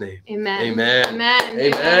Jesus' name. Amen. Amen. Amen. Amen.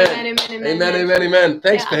 Amen. Amen. Amen. Amen.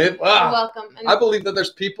 Thanks, babe. Wow. You're welcome. And I believe that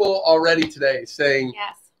there's people already today saying,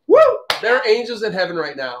 yes. Woo! There are angels in heaven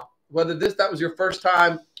right now. Whether that was your first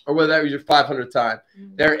time or whether that was your 500th time,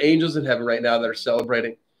 there are angels in heaven right now that are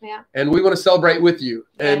celebrating. Yeah. And we want to celebrate with you.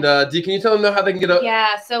 Yeah. And Dee, can you tell them how they can get up?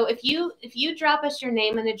 Yeah. So if you drop us your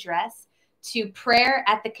name and address to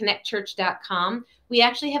prayer@theconnectchurch.com, we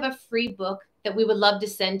actually have a free book that we would love to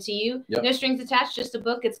send to you. Yep. No strings attached, just a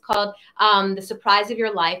book. It's called The Surprise of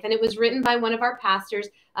Your Life. And it was written by one of our pastors,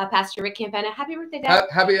 Pastor Rick Campana. Happy birthday, Dad.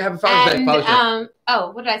 Happy Father's Day. Father's Day.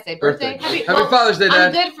 Oh, what did I say? Birthday? Happy Father's Day,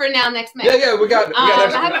 Dad. I'm good for now next May. Yeah, we got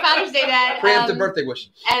Happy Father's Day, Dad. Preemptive birthday wish.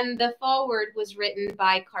 And the foreword was written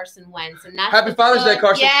by Carson Wentz. And that's Happy Father's Day,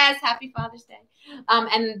 Carson. Yes, Happy Father's Day.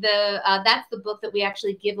 And that's the book that we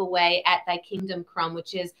actually give away at Thy Kingdom Crumb,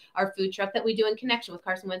 which is our food truck that we do in connection with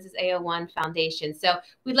Carson Wentz's AO1 Foundation. So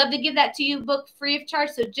we'd love to give that to you, book free of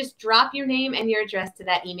charge. So just drop your name and your address to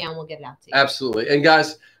that email and we'll get it out to you. Absolutely. And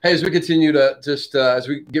guys, hey, as we continue to just as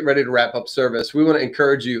we get ready to wrap up service, we want to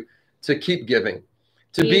encourage you to keep giving,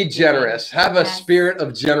 to be generous, have a spirit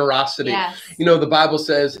of generosity. You know, the Bible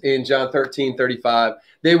says in John 13:35,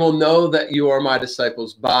 they will know that you are my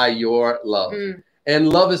disciples by your love. And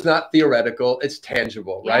love is not theoretical, it's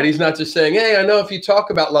tangible, right? He's not just saying, hey, I know if you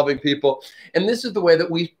talk about loving people. And this is the way that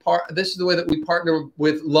we partner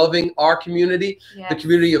with loving our community, the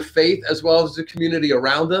community of faith, as well as the community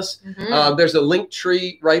around us. There's a link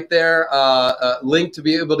tree right there, a link to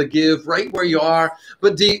be able to give right where you are.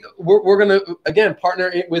 But Dee, we're going to, again,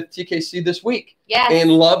 partner with TKC this week in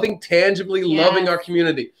loving, tangibly loving our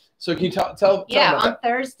community. So can you tell about on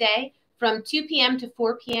Thursday from 2 p.m. to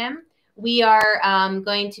 4 p.m., we are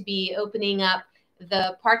going to be opening up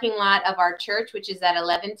the parking lot of our church, which is at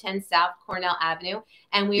 1110 South Cornell Avenue.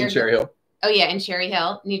 And we are in Cherry Hill. Oh, yeah, in Cherry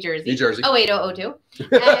Hill, New Jersey. New Jersey. 08002.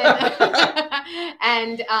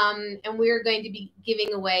 And we're going to be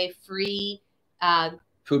giving away free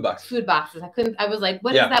food boxes. I was like,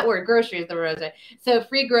 what is that word? Grocery is the word. So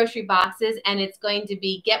free grocery boxes, and it's going to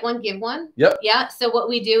be get one, give one. Yeah. So what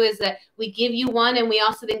we do is that we give you one, and we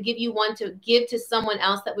also then give you one to give to someone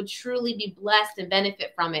else that would truly be blessed and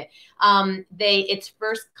benefit from it. It's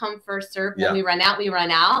first come, first serve. When we run out, we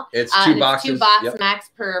run out. It's two boxes. 2 box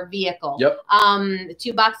max per vehicle.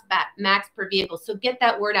 2 box max per vehicle. So get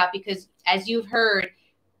that word out, because as you've heard,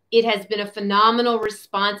 it has been a phenomenal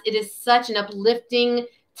response. It is such an uplifting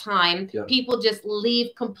time. People just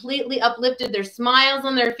leave completely uplifted. There's smiles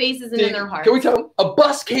on their faces and in their hearts. Can we tell them a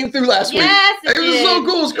bus came through last week? It was so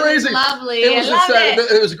cool. It was crazy. It was lovely.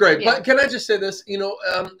 It was great. But can I just say this? You know,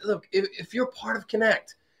 look, if you're part of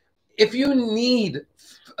Connect, if you need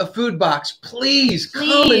a food box, please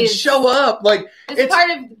come and show up. Like it's part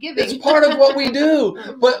of giving. It's part of what we do.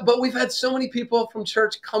 But we've had so many people from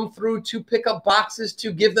church come through to pick up boxes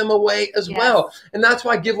to give them away as well. And that's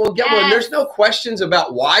why give one, get one. There's no questions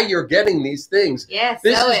about why you're getting these things.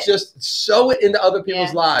 This is just sow it into other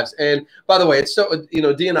people's lives. And by the way, it's so, you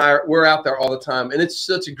know, Dee and we're out there all the time, and it's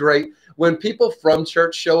such a great when people from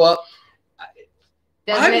church show up.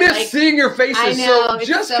 I miss seeing your faces. I know, so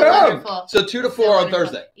just so come. Wonderful. So 2 to 4 on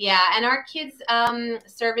Thursday. Yeah, and our kids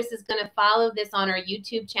service is going to follow this on our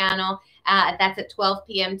YouTube channel. That's at 12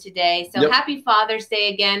 p.m. today. So happy Father's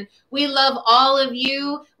Day again. We love all of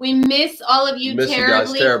you. We miss all of you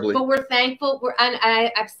terribly. But we're thankful.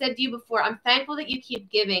 I've said to you before, I'm thankful that you keep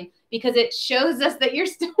giving, because it shows us that you're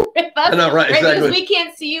still with us. I know, right? Exactly. Because we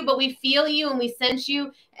can't see you, but we feel you and we sense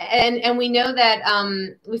you. And we know that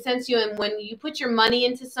we sense you. And when you put your money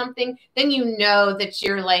into something, then you know that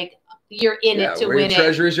you're in it to win it. Where your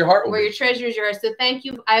treasure is, your heart will be. Where your treasure is, yours. So thank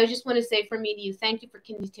you. I just want to say from me to you, thank you for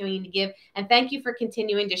continuing to give, and thank you for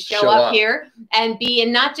continuing to show up here and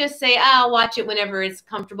not just say, I'll watch it whenever it's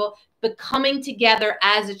comfortable, but coming together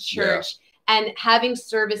as a church and having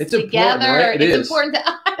service together. Right? It's important to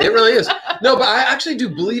us. It really is. No, but I actually do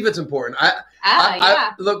believe it's important.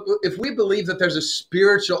 Look, if we believe that there's a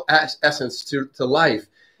spiritual essence to life,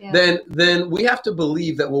 then we have to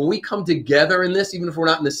believe that when we come together in this, even if we're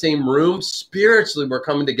not in the same room, spiritually we're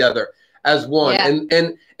coming together as one.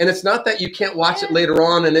 And it's not that you can't watch it later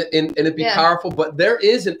on and it be powerful, but there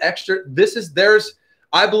is an extra.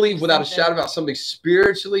 I believe without a shadow of a doubt, something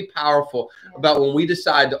spiritually powerful about when we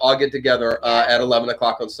decide to all get together at 11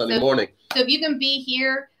 o'clock on Sunday morning. So if you can be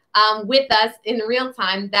here with us in real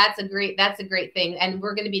time, that's a great thing. And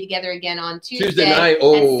we're going to be together again on Tuesday night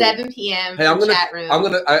at 7 p.m. Hey, I want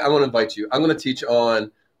to invite you. I'm going to teach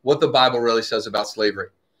on what the Bible really says about slavery.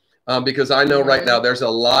 Because I know right now there's a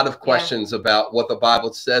lot of questions about what the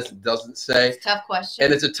Bible says and doesn't say. It's a tough question.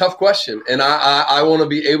 And it's a tough question. And I want to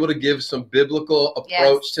be able to give some biblical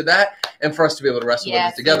approach to that, and for us to be able to wrestle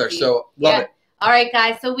with it together. So love it. All right,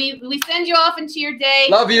 guys. So we send you off into your day.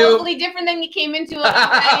 Love you. Hopefully different than you came into it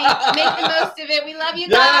already. Make the most of it. We love you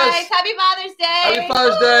guys. Happy Father's Day. Happy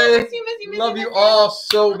Father's Day. Miss you. Love you all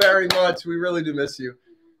so very much. We really do miss you.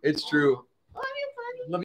 It's true.